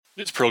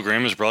This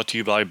program is brought to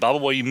you by Bible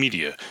Way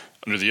Media,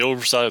 under the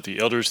oversight of the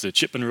elders of the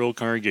Chipman Road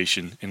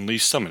Congregation in Lee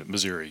Summit,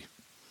 Missouri.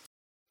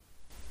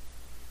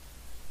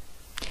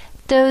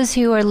 Those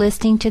who are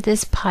listening to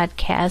this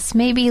podcast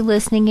may be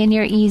listening in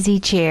your easy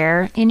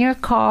chair, in your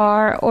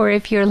car, or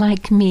if you're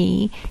like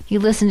me, you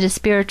listen to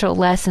spiritual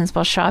lessons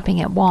while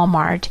shopping at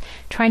Walmart,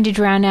 trying to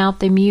drown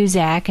out the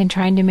music and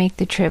trying to make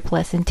the trip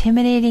less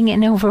intimidating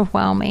and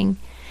overwhelming.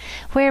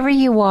 Wherever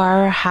you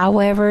are,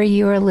 however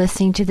you are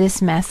listening to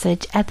this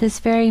message at this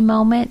very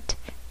moment,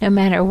 no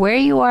matter where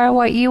you are,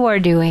 what you are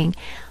doing,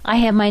 I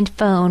have my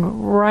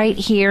phone right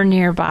here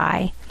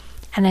nearby,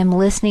 and I'm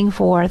listening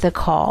for the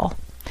call.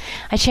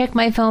 I check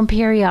my phone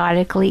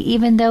periodically,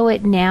 even though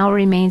it now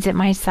remains at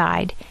my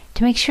side,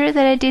 to make sure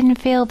that I didn't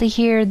fail to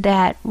hear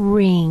that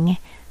ring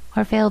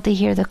or fail to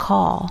hear the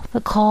call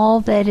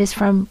that is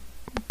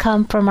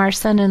come from our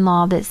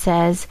son-in-law that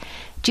says,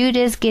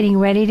 "Judah's getting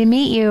ready to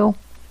meet you."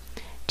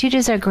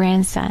 Judah's our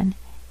grandson,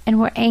 and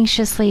we're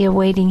anxiously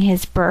awaiting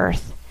his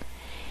birth.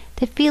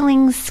 The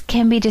feelings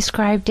can be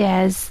described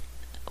as,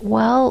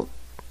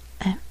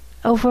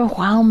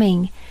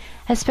 overwhelming,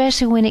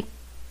 especially when it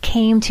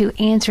came to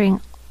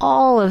answering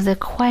all of the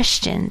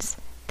questions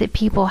that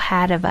people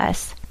had of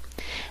us.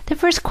 The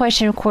first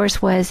question, of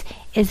course, was,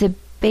 is the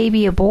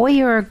baby a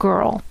boy or a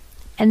girl?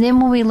 And then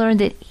when we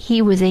learned that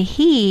he was a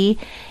he,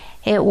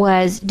 it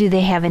was, do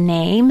they have a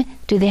name?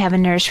 Do they have a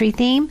nursery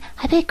theme?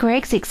 I bet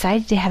Greg's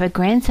excited to have a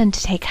grandson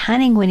to take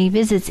hunting when he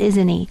visits,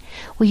 isn't he?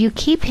 Will you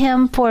keep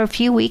him for a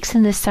few weeks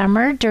in the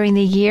summer during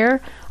the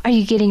year? Are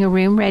you getting a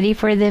room ready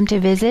for them to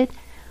visit?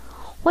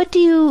 What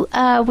do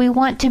we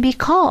want to be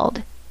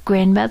called?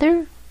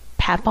 Grandmother?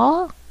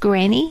 Papa?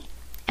 Granny?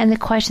 And the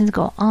questions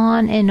go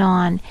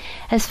on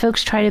as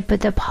folks try to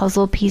put the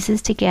puzzle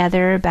pieces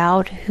together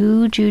about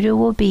who Judah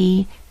will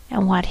be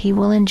and what he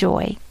will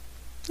enjoy.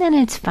 And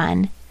it's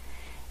fun.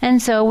 And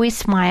so we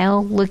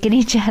smile, look at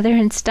each other,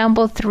 and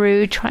stumble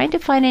through, trying to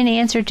find an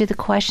answer to the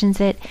questions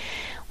that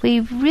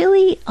we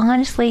really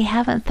honestly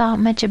haven't thought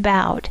much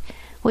about,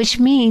 which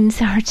means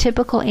our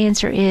typical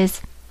answer is,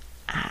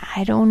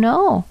 I don't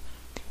know.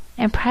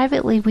 And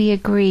privately we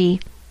agree,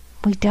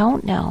 we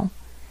don't know.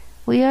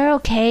 We are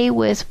okay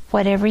with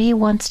whatever he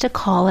wants to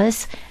call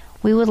us.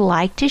 We would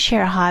like to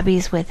share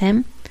hobbies with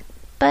him,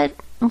 but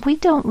we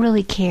don't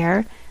really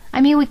care.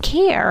 I mean, we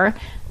care,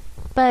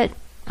 but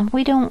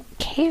we don't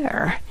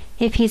care.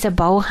 If he's a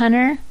bow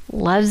hunter,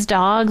 loves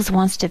dogs,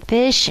 wants to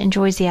fish,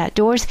 enjoys the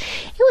outdoors,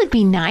 it would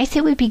be nice,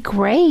 it would be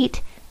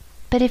great.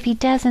 But if he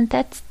doesn't,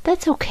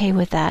 that's okay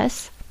with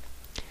us.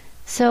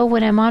 So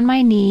when I'm on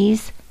my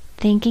knees,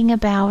 thinking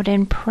about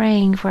and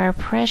praying for our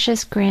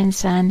precious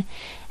grandson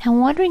and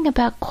wondering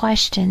about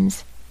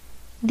questions,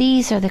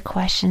 these are the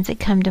questions that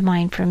come to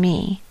mind for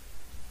me.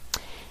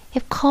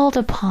 If called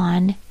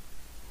upon,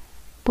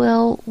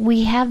 will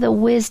we have the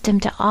wisdom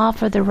to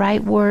offer the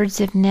right words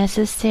if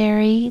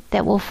necessary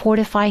that will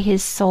fortify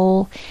his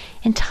soul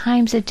in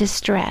times of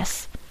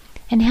distress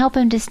and help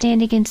him to stand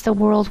against the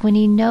world when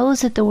he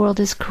knows that the world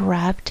is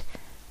corrupt,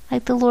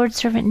 like the Lord's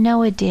servant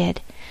Noah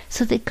did,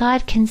 so that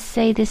God can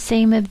say the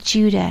same of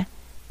Judah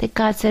that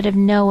God said of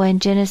Noah in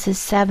Genesis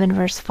 7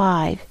 verse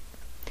 5.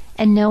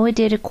 And Noah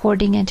did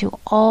according unto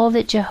all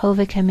that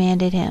Jehovah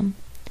commanded him.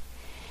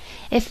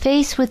 If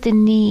faced with the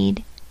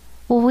need,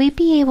 will we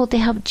be able to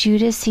help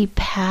Judah see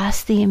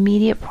past the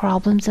immediate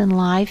problems in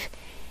life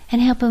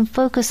and help him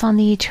focus on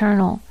the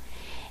eternal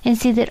and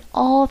see that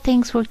all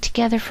things work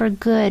together for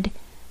good,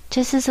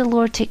 just as the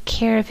Lord took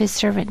care of his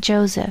servant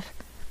Joseph?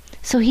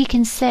 So he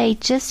can say,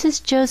 just as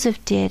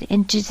Joseph did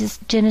in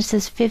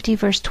Genesis 50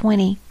 verse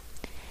 20,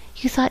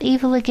 "You thought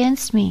evil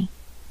against me,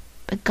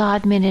 but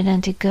God meant it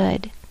unto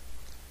good."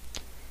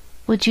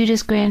 Will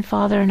Judah's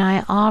grandfather and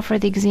I offer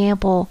the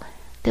example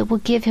that will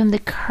give him the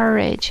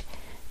courage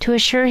to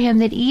assure him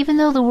that even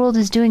though the world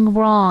is doing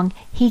wrong,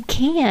 he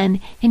can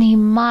and he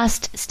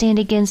must stand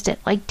against it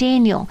like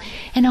Daniel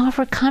and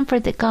offer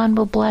comfort that God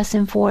will bless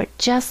him for it,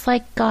 just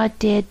like God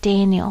did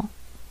Daniel?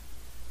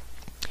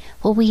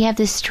 Will we have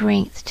the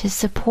strength to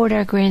support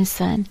our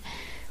grandson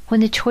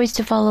when the choice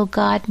to follow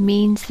God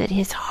means that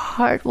his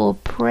heart will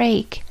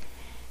break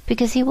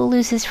because he will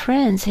lose his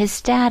friends, his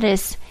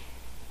status,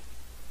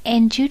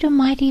 and Judah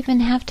might even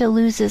have to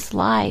lose his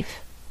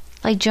life,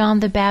 like John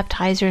the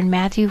Baptizer in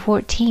Matthew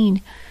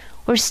 14,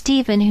 or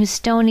Stephen, whose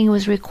stoning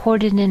was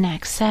recorded in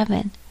Acts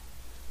 7.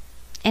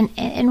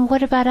 And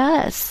what about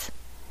us?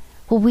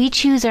 Will we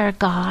choose our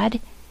God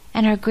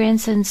and our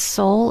grandson's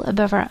soul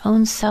above our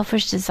own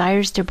selfish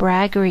desires to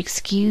brag or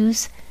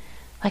excuse,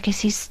 like I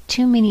see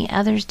too many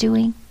others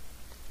doing?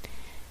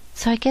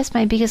 So I guess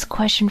my biggest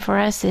question for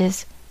us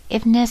is,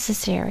 if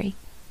necessary,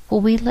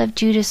 will we love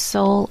Judah's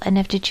soul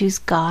enough to choose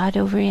God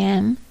over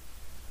him?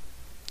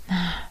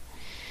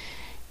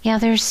 Yeah,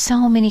 there's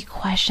so many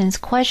questions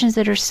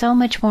that are so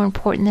much more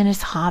important than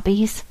his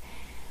hobbies.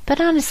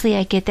 But honestly,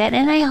 I get that,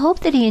 and I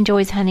hope that he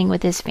enjoys hunting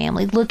with his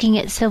family, looking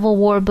at Civil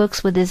War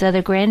books with his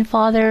other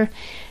grandfather,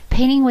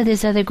 painting with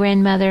his other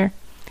grandmother,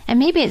 and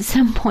maybe at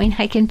some point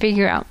I can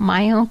figure out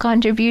my own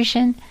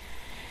contribution.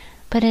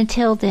 But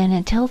until then,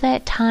 until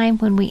that time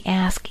when we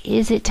ask,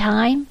 is it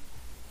time?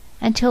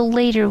 Until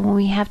later when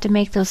we have to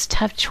make those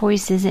tough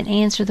choices and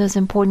answer those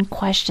important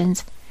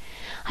questions,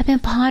 I've been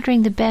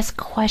pondering the best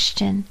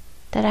question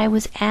that I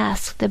was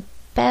asked, the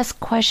best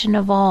question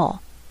of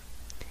all.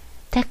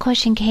 That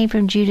question came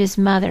from Judah's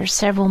mother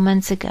several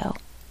months ago.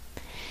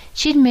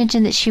 She'd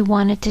mentioned that she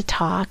wanted to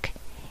talk,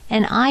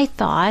 and I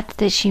thought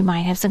that she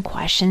might have some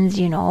questions,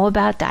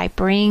 about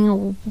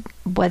diapering,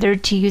 whether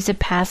to use a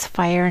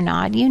pacifier or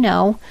not,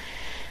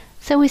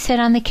 So we sat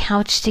on the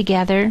couch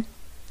together,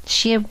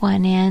 she at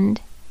one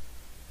end,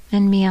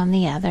 and me on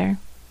the other,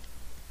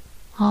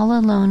 all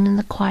alone in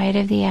the quiet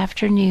of the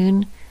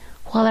afternoon,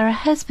 while our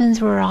husbands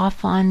were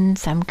off on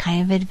some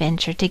kind of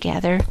adventure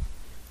together.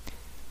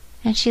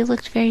 And she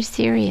looked very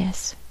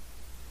serious.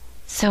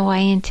 So I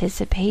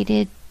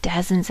anticipated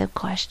dozens of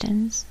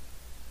questions.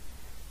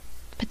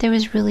 But there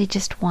was really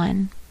just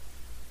one.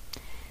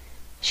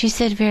 She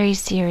said very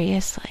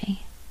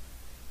seriously,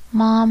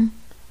 "Mom,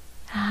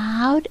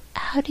 how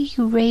do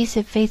you raise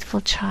a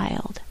faithful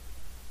child?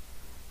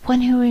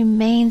 One who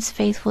remains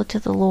faithful to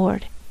the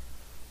Lord?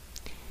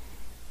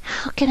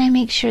 How can I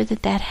make sure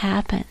that that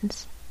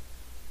happens?"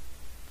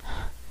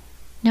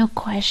 No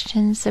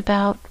questions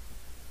about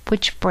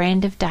which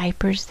brand of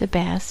diaper's the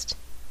best.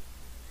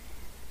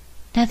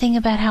 Nothing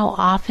about how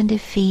often to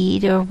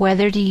feed or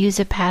whether to use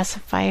a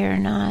pacifier or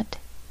not.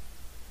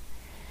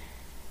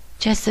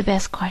 Just the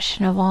best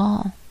question of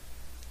all.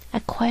 A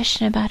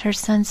question about her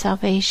son's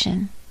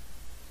salvation.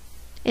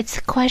 It's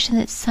a question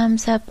that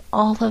sums up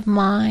all of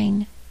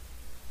mine.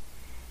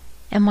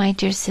 And my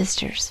dear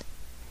sisters,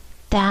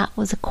 that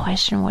was a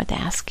question worth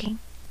asking,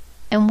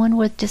 and one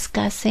worth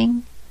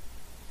discussing,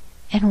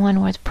 and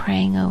one worth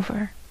praying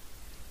over.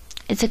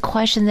 It's a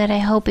question that I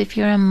hope if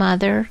you're a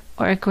mother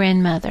or a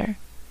grandmother,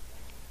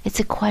 it's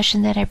a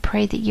question that I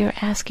pray that you're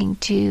asking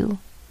too.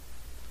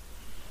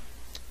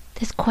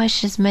 This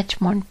question is much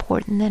more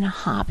important than a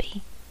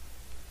hobby.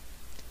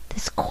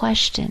 This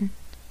question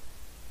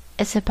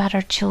is about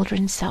our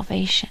children's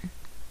salvation.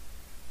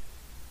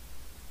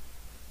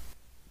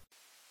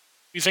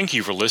 We thank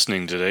you for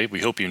listening today.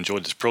 We hope you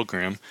enjoyed this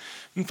program.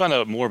 You can find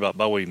out more about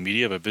Byway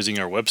Media by visiting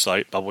our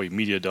website,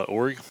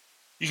 bywaymedia.org.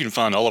 You can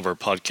find all of our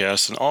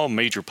podcasts on all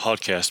major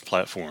podcast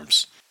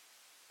platforms.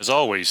 As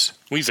always,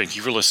 we thank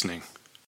you for listening.